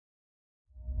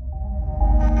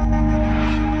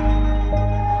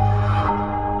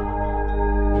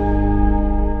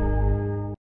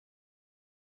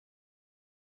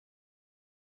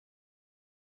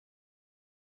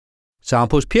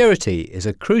Samples purity is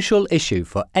a crucial issue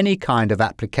for any kind of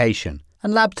application,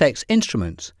 and LabTech's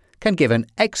instruments can give an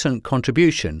excellent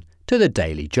contribution to the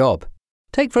daily job.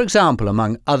 Take, for example,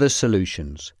 among other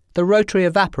solutions, the rotary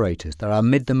evaporators that are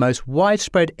amid the most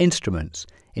widespread instruments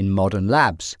in modern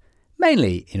labs,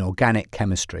 mainly in organic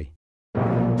chemistry.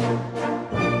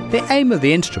 The aim of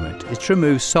the instrument is to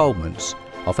remove solvents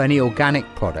of any organic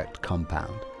product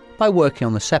compound by working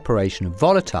on the separation of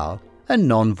volatile and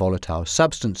non-volatile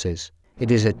substances. It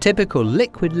is a typical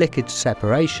liquid-liquid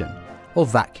separation or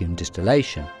vacuum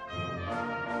distillation.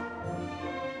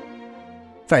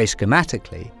 Very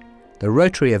schematically, the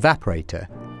rotary evaporator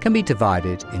can be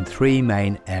divided in three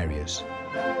main areas.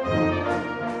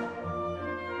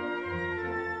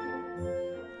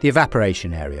 The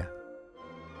evaporation area.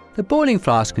 The boiling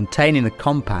flask containing the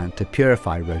compound to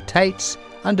purify rotates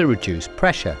under reduced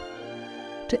pressure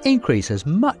to increase as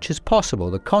much as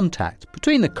possible the contact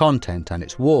between the content and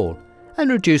its wall and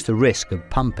reduce the risk of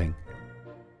pumping.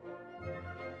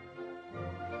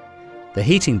 The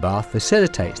heating bath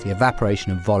facilitates the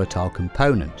evaporation of volatile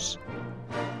components.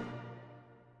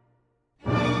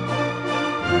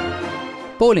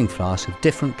 Boiling flasks of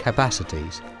different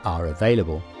capacities are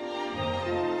available.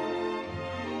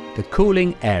 The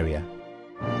cooling area.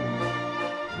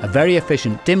 A very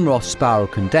efficient Dimroth spiral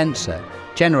condenser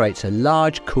generates a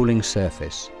large cooling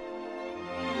surface.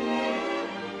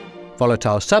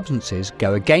 Volatile substances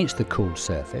go against the cooled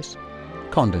surface,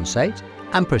 condensate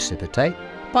and precipitate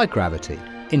by gravity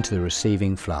into the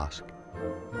receiving flask.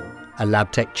 A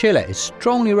LabTech chiller is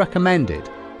strongly recommended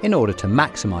in order to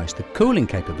maximise the cooling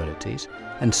capabilities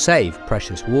and save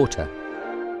precious water.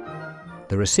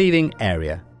 The receiving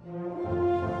area.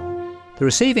 The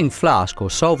receiving flask or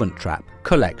solvent trap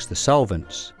collects the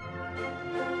solvents.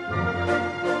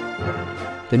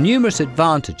 The numerous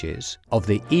advantages of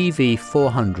the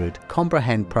EV400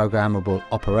 comprehend programmable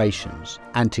operations,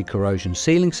 anti-corrosion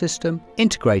sealing system,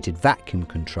 integrated vacuum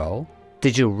control,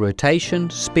 digital rotation,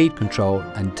 speed control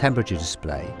and temperature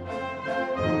display,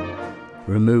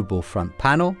 removable front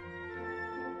panel,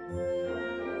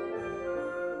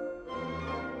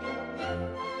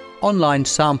 online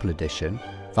sample addition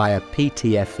via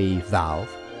PTFE valve,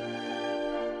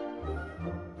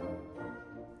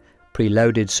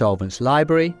 preloaded solvents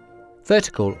library,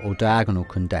 vertical or diagonal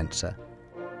condenser,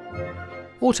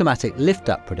 automatic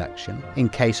lift-up production in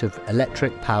case of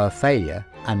electric power failure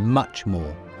and much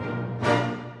more.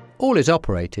 All is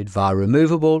operated via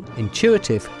removable,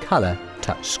 intuitive colour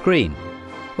touch screen,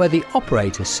 where the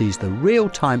operator sees the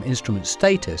real-time instrument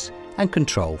status and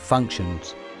control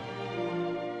functions.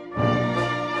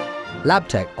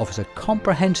 LabTech offers a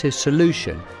comprehensive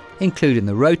solution including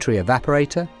the rotary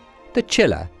evaporator, the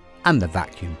chiller and the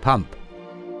vacuum pump.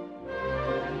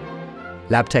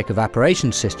 LabTech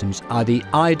evaporation systems are the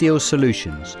ideal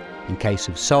solutions in case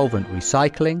of solvent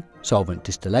recycling, solvent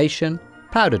distillation,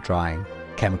 powder drying,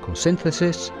 chemical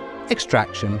synthesis,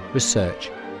 extraction, research,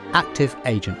 active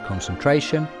agent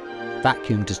concentration,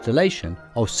 vacuum distillation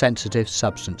of sensitive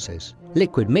substances,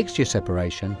 liquid mixture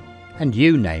separation, and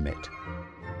you name it.